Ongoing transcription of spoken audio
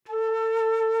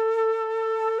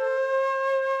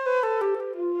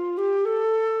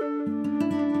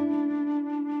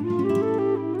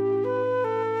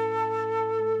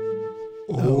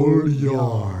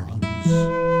yarns.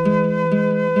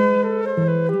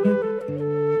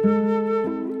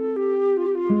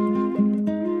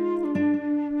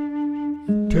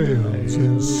 Tails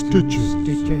in stitches,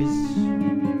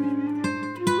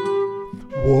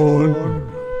 worn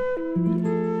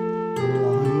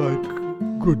like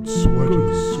good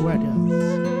sweaters.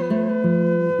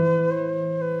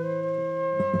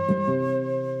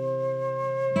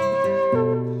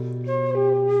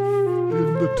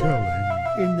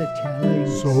 In the telling,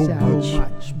 so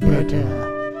much better.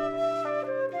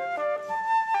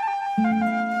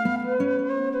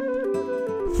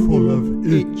 Full of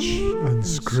itch and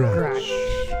scratch.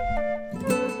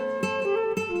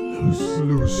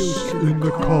 Loose in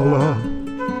the collar,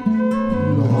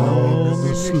 long in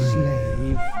the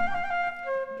sleeve.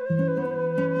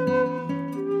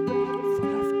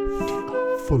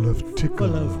 Full of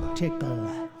tickle and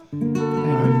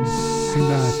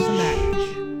snatch.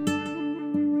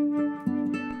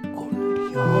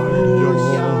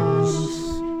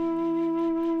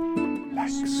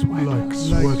 Like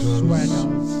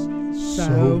sweaters,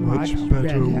 so much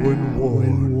better when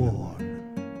worn,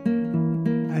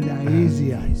 and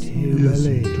easier to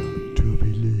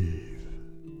believe.